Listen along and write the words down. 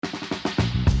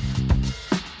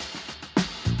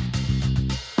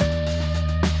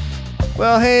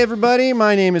Well, hey everybody,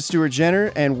 my name is Stuart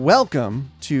Jenner, and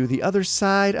welcome to the other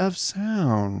side of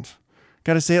sound.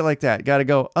 Gotta say it like that. Gotta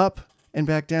go up and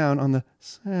back down on the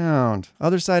sound.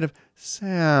 Other side of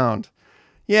sound.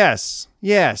 Yes.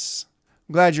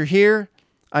 I'm glad you're here.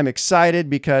 I'm excited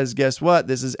because guess what?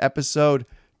 This is episode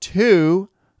 2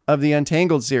 of the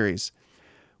Untangled series.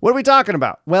 What are we talking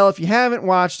about? Well, if you haven't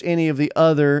watched any of the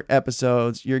other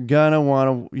episodes, you're gonna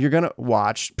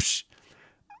watch.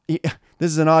 This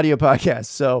is an audio podcast,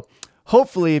 so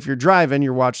hopefully if you're driving,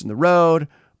 you're watching the road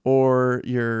or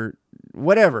you're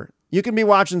whatever. You can be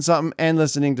watching something and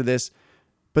listening to this,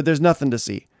 but there's nothing to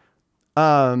see.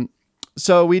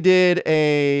 So we did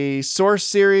a Source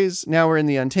series. Now we're in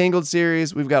the Untangled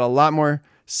series. We've got a lot more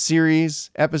series,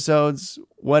 episodes,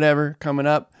 whatever coming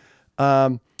up.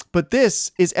 But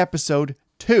this is episode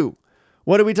 2.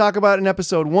 What did we talk about in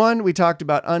episode 1? We talked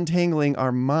about untangling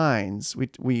our minds.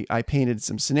 I painted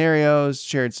some scenarios,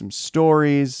 shared some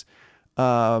stories.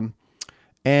 And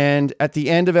at the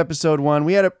end of episode 1,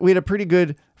 we had a pretty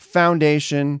good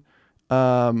foundation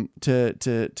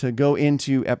to go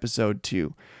into episode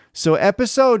 2. So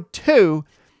episode 2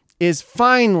 is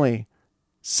finally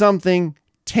something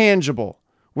tangible.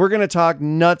 We're going to talk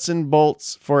nuts and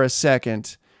bolts for a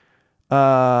second.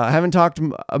 I haven't talked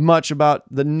much about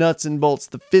the nuts and bolts,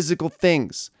 the physical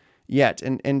things yet.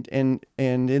 And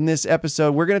in this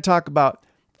episode, we're going to talk about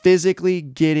physically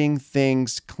getting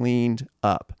things cleaned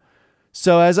up.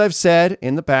 So as I've said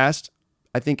in the past,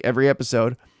 I think every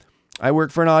episode, I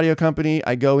work for an audio company.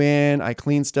 I go in, I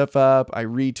clean stuff up, I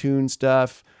retune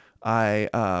stuff, I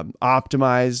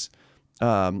optimize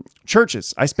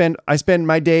churches. I spend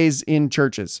my days in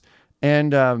churches,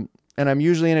 and I'm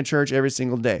usually in a church every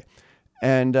single day.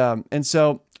 And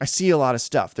so I see a lot of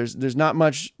stuff. There's not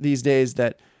much these days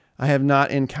that I have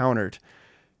not encountered.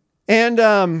 And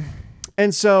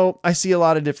so I see a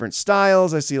lot of different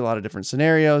styles. I see a lot of different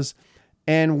scenarios.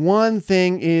 And one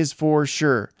thing is for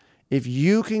sure, if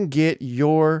you can get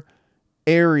your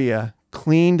area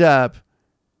cleaned up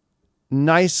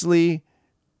nicely,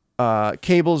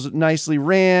 cables nicely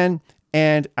ran,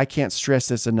 and I can't stress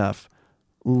this enough,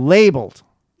 labeled.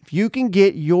 You can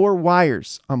get your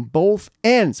wires on both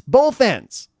ends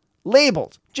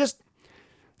labeled. Just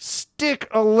stick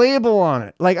a label on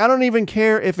it. Like, I don't even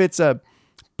care if it's a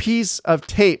piece of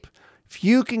tape. If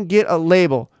you can get a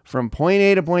label from point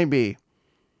A to point B,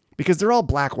 because they're all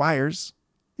black wires.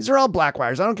 These are all black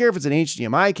wires. I don't care if it's an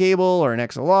HDMI cable or an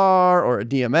XLR or a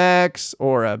DMX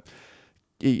or a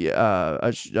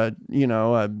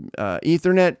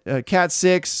Ethernet, Cat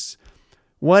 6,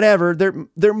 whatever.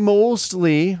 They're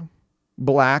mostly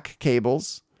black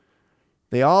cables.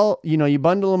 They all, you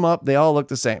bundle them up, they all look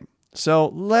the same. So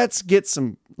let's get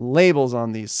some labels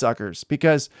on these suckers,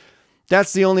 because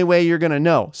that's the only way you're going to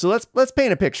know. So let's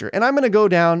paint a picture, and I'm going to go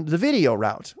down the video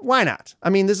route. Why not? I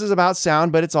mean, this is about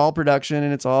sound, but it's all production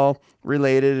and it's all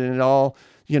related, and it all,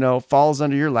 falls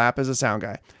under your lap as a sound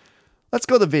guy. Let's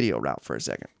go the video route for a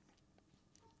second.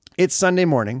 It's Sunday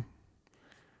morning.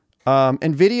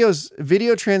 And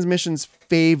video transmission's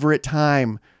favorite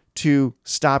time to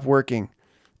stop working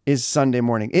is Sunday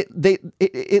morning.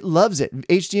 It loves it.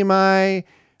 HDMI,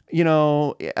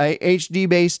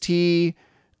 HD-based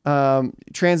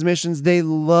transmissions, they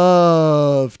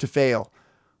love to fail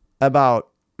about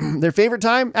their favorite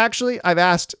time. Actually, I've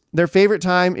asked, their favorite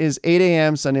time is 8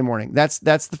 a.m. Sunday morning. That's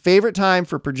the favorite time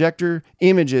for projector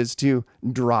images to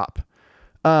drop.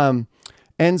 And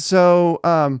so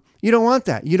you don't want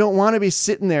that. You don't want to be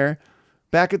sitting there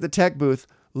back at the tech booth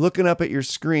looking up at your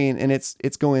screen and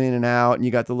it's going in and out, and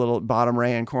you got the little bottom right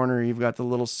hand corner, you've got the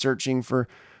little searching for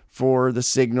the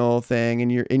signal thing,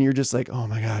 and you're just like, oh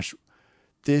my gosh,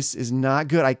 this is not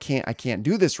good. I can't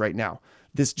do this right now.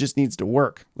 This just needs to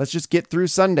work. Let's just get through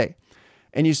Sunday.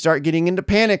 And you start getting into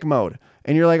panic mode,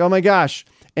 and you're like, oh my gosh.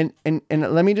 And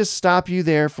let me just stop you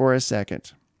there for a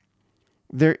second.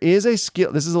 There is a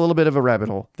skill. This is a little bit of a rabbit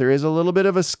hole. There is a little bit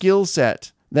of a skill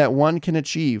set that one can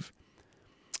achieve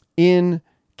in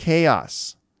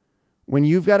chaos. When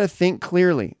you've got to think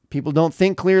clearly, people don't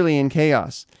think clearly in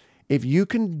chaos. If you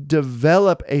can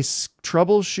develop a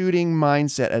troubleshooting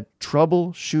mindset, a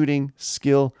troubleshooting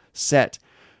skill set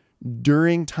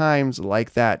during times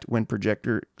like that, when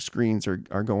projector screens are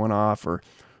going off or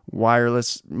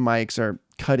wireless mics are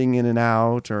cutting in and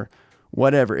out or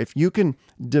whatever, if you can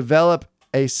develop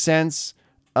a sense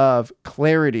of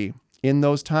clarity in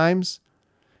those times,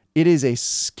 it is a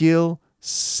skill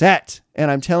set. And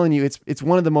I'm telling you, it's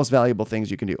one of the most valuable things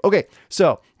you can do. Okay,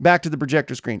 so back to the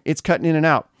projector screen. It's cutting in and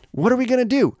out. What are we going to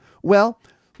do? Well,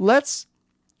 let's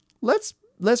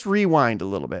rewind a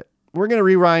little bit. We're going to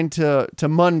rewind to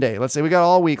Monday. Let's say we got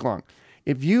all week long.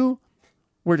 If you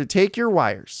were to take your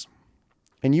wires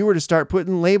and you were to start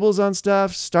putting labels on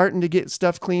stuff, starting to get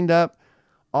stuff cleaned up,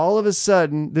 all of a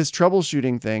sudden, this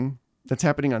troubleshooting thing that's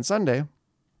happening on Sunday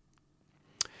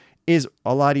is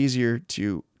a lot easier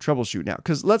to troubleshoot now.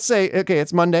 Because let's say, okay,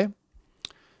 it's Monday.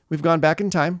 We've gone back in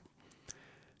time.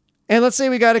 And let's say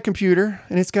we got a computer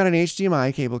and it's got an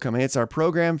HDMI cable coming. It's our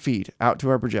program feed out to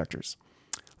our projectors.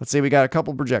 Let's say we got a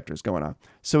couple projectors going on.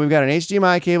 So we've got an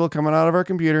HDMI cable coming out of our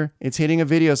computer. It's hitting a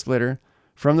video splitter.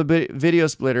 From the video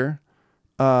splitter,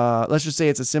 let's just say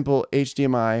it's a simple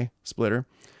HDMI splitter.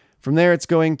 From there, it's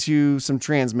going to some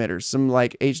transmitters, some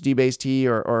like HD base T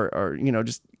or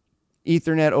just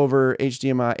Ethernet over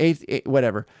HDMI,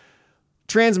 whatever.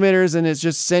 Transmitters, and it's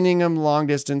just sending them long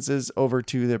distances over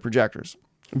to the projectors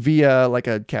via like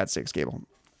a Cat6 cable.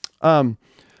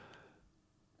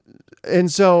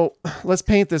 And so let's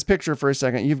paint this picture for a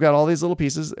second. You've got all these little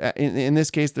pieces. In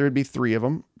this case, there would be 3 of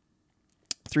them.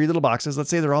 3 little boxes. Let's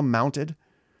say they're all mounted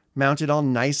all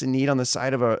nice and neat on the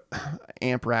side of a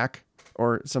amp rack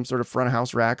or some sort of front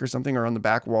house rack or something, or on the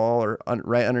back wall or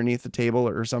right underneath the table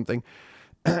or something.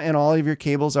 And all of your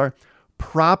cables are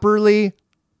properly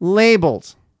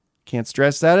labeled. Can't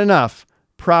stress that enough.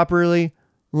 Properly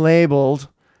labeled.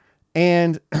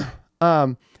 And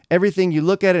everything, you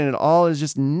look at it and it all is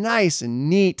just nice and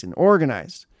neat and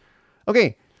organized.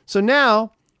 Okay, so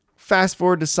now fast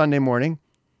forward to Sunday morning,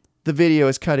 the video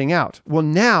is cutting out. Well,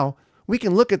 now we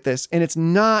can look at this and it's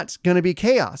not going to be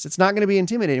chaos. It's not going to be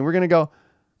intimidating. We're going to go,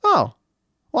 oh,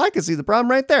 well, I can see the problem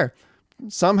right there.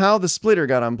 Somehow the splitter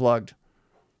got unplugged.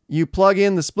 You plug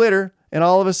in the splitter and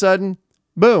all of a sudden,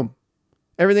 boom,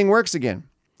 everything works again.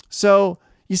 So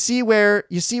you see where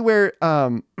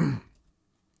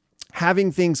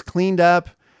having things cleaned up,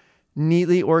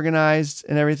 neatly organized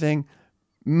and everything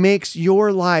makes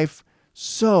your life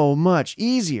so much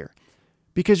easier,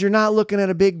 because you're not looking at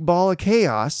a big ball of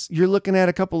chaos. You're looking at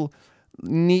a couple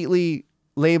neatly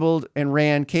labeled and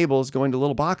ran cables going to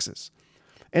little boxes.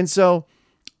 And so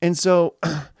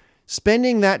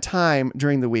spending that time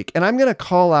during the week, and I'm going to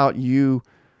call out you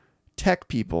tech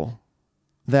people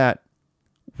that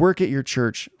work at your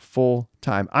church full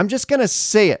time. I'm just going to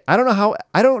say it. I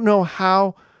don't know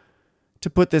how to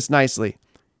put this nicely.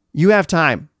 You have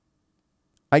time.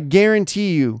 I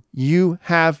guarantee you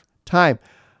have time.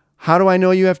 How do I know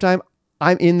you have time?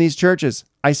 I'm in these churches.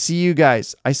 I see you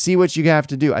guys. I see what you have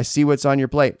to do. I see what's on your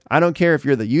plate. I don't care if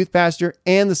you're the youth pastor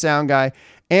and the sound guy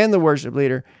and the worship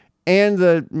leader and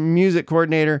the music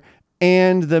coordinator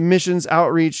and the missions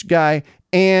outreach guy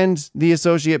and the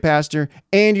associate pastor,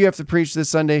 and you have to preach this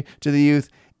Sunday to the youth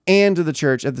and to the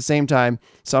church at the same time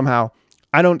somehow.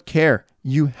 I don't care.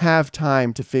 You have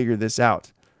time to figure this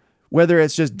out. Whether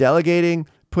it's just delegating,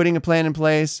 putting a plan in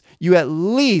place, you at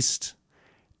least,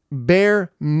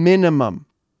 bare minimum,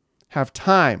 have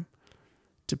time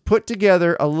to put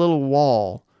together a little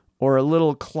wall or a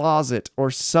little closet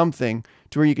or something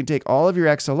to where you can take all of your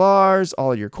XLRs,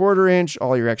 all of your 1/4 inch,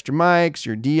 all your extra mics,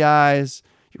 your DIs,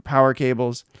 your power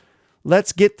cables.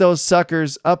 Let's get those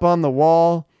suckers up on the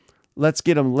wall. Let's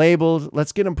get them labeled.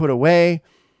 Let's get them put away,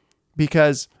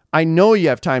 because I know you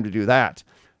have time to do that.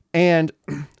 And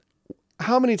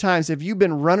how many times have you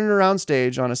been running around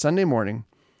stage on a Sunday morning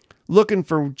looking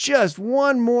for just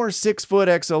one more 6-foot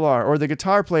XLR, or the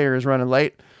guitar player is running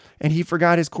late and he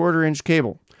forgot his 1/4 inch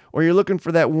cable, or you're looking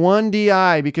for that one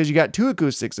DI because you got 2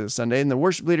 acoustics this Sunday and the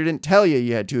worship leader didn't tell you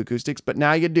you had 2 acoustics, but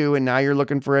now you do, and now you're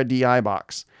looking for a DI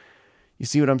box. You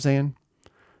see what I'm saying?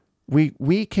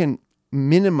 We can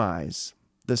minimize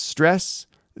the stress,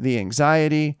 the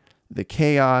anxiety, the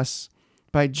chaos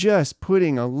by just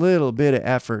putting a little bit of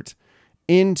effort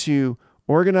into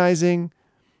organizing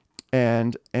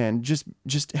and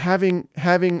just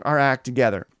having our act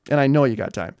together. And I know you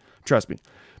got time, trust me.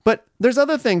 But there's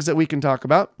other things that we can talk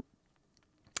about.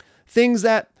 Things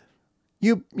that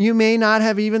you may not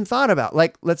have even thought about.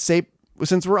 Like, let's say,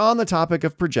 since we're on the topic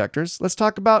of projectors, let's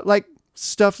talk about like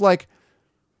stuff like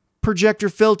projector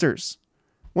filters.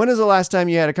 When is the last time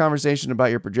you had a conversation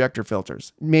about your projector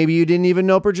filters? Maybe you didn't even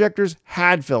know projectors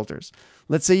had filters.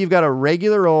 Let's say you've got a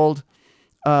regular old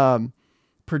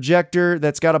projector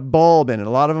that's got a bulb in it. A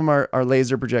lot of them are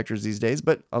laser projectors these days,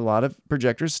 but a lot of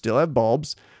projectors still have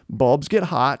bulbs. Bulbs get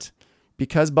hot.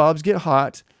 Because bulbs get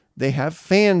hot, they have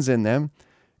fans in them.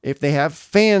 If they have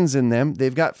fans in them,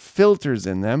 they've got filters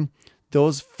in them.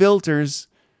 Those filters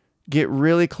get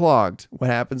really clogged. What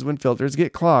happens when filters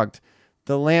get clogged?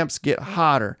 The lamps get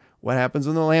hotter. What happens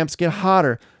when the lamps get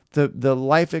hotter? The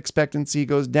life expectancy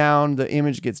goes down. The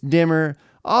image gets dimmer.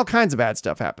 All kinds of bad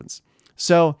stuff happens.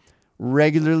 So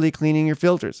regularly cleaning your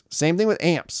filters. Same thing with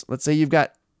amps. Let's say you've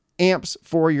got amps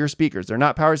for your speakers. They're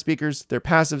not power speakers. They're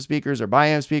passive speakers or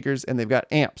biamp speakers, and they've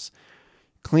got amps.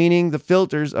 Cleaning the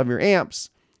filters of your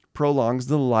amps prolongs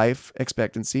the life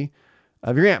expectancy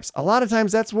of your amps. A lot of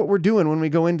times that's what we're doing when we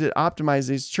go in to optimize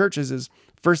these churches is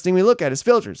first thing we look at is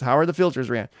filters. How are the filters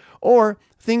ran? Or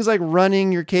things like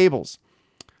running your cables.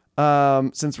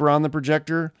 Since we're on the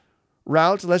projector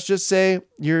route, let's just say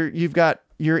you've got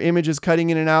your images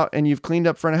cutting in and out and you've cleaned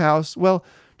up front of house. Well,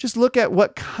 just look at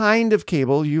what kind of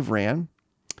cable you've ran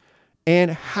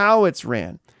and how it's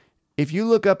ran. If you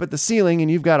look up at the ceiling and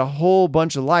you've got a whole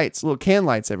bunch of lights, little can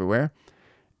lights everywhere,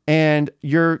 and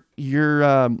your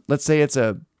let's say it's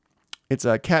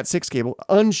a Cat 6 cable,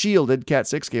 unshielded Cat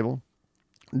 6 cable,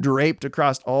 draped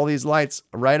across all these lights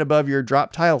right above your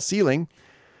drop tile ceiling,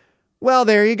 well,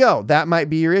 there you go. That might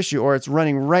be your issue. Or it's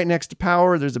running right next to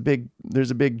power. There's a big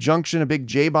junction, a big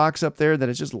J box up there that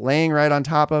it's just laying right on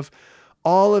top of.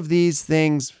 All of these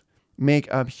things make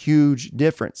a huge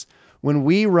difference. When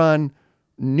we run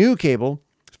new cable,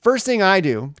 first thing I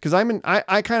do, because I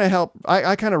kind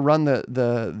of run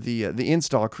the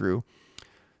install crew.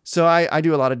 So I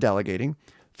do a lot of delegating.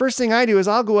 First thing I do is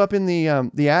I'll go up in the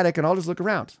attic and I'll just look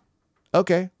around.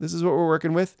 Okay, this is what we're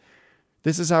working with.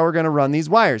 This is how we're going to run these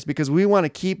wires because we want to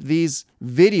keep these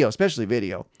video, especially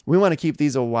video. We want to keep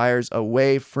these wires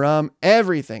away from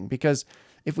everything because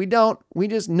if we don't, we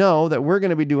just know that we're going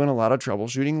to be doing a lot of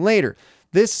troubleshooting later.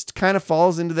 This kind of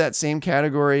falls into that same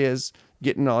category as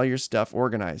getting all your stuff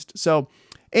organized. So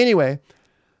anyway,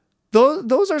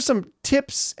 those are some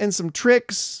tips and some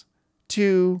tricks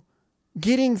to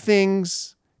getting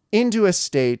things into a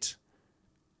state.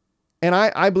 And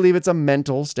I believe it's a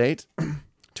mental state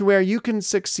to where you can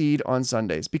succeed on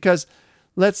Sundays. Because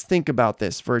let's think about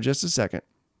this for just a second.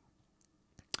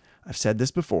 I've said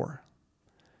this before.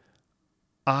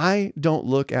 I don't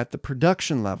look at the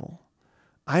production level.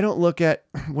 I don't look at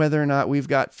whether or not we've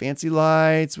got fancy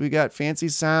lights, we've got fancy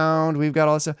sound, we've got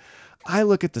all this stuff. I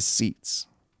look at the seats.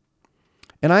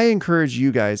 And I encourage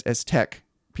you guys as tech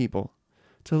people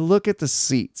to look at the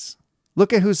seats.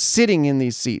 Look at who's sitting in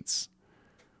these seats.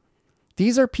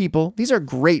 These are people, these are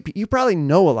great people. You probably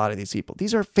know a lot of these people.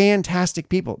 These are fantastic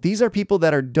people. These are people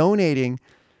that are donating,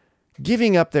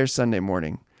 giving up their Sunday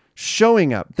morning,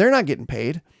 showing up. They're not getting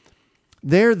paid.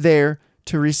 They're there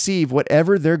to receive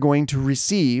whatever they're going to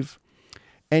receive.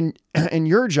 And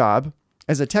your job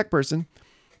as a tech person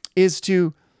is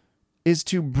to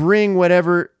bring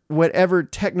whatever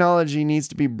technology needs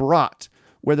to be brought,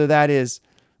 whether that is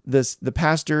the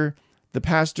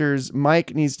pastor's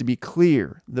mic needs to be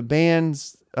clear, the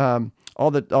band's all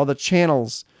the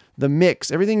channels, the mix,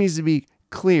 everything needs to be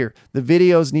clear. The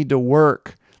videos need to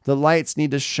work. The lights need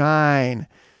to shine.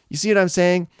 You see what I'm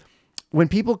saying? When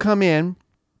people come in,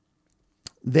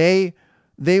 we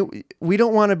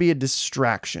don't want to be a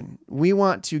distraction. We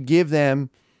want to give them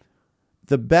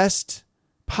the best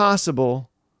possible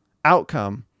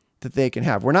outcome that they can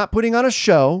have. We're not putting on a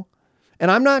show, and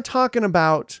I'm not talking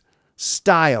about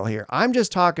style here. I'm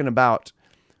just talking about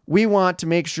we want to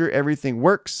make sure everything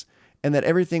works and that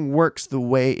everything works the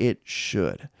way it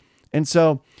should. And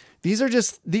so these are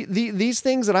just these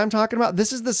things that I'm talking about.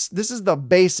 This is the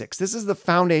basics. This is the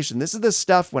foundation. This is the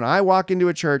stuff when I walk into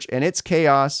a church and it's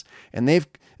chaos and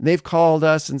they've called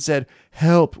us and said,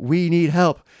 "Help, we need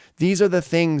help." These are the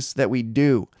things that we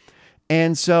do.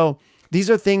 And so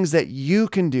these are things that you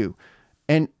can do.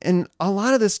 And a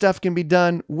lot of this stuff can be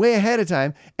done way ahead of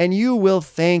time, and you will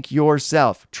thank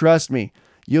yourself. Trust me.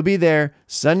 You'll be there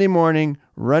Sunday morning,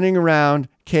 running around,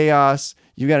 chaos.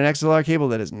 You've got an XLR cable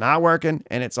that is not working,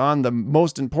 and it's on the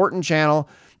most important channel,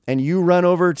 and you run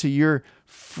over to your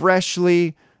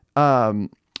freshly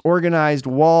organized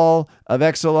wall of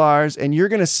XLRs, and you're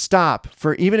going to stop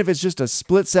for, even if it's just a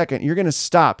split second, you're going to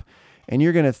stop, and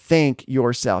you're going to thank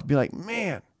yourself. Be like,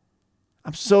 man,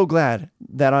 I'm so glad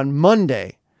that on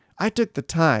Monday, I took the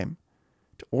time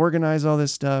to organize all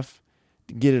this stuff,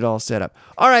 to get it all set up.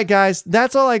 All right, guys,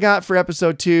 that's all I got for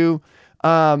episode 2.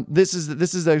 This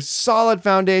is a solid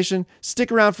foundation.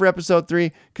 Stick around for episode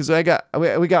 3 because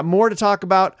we got more to talk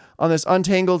about on this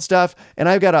untangled stuff, and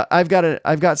I've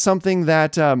got something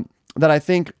that I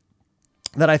think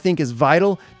is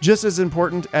vital, just as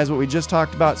important as what we just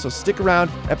talked about. So stick around.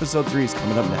 Episode 3 is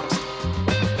coming up next.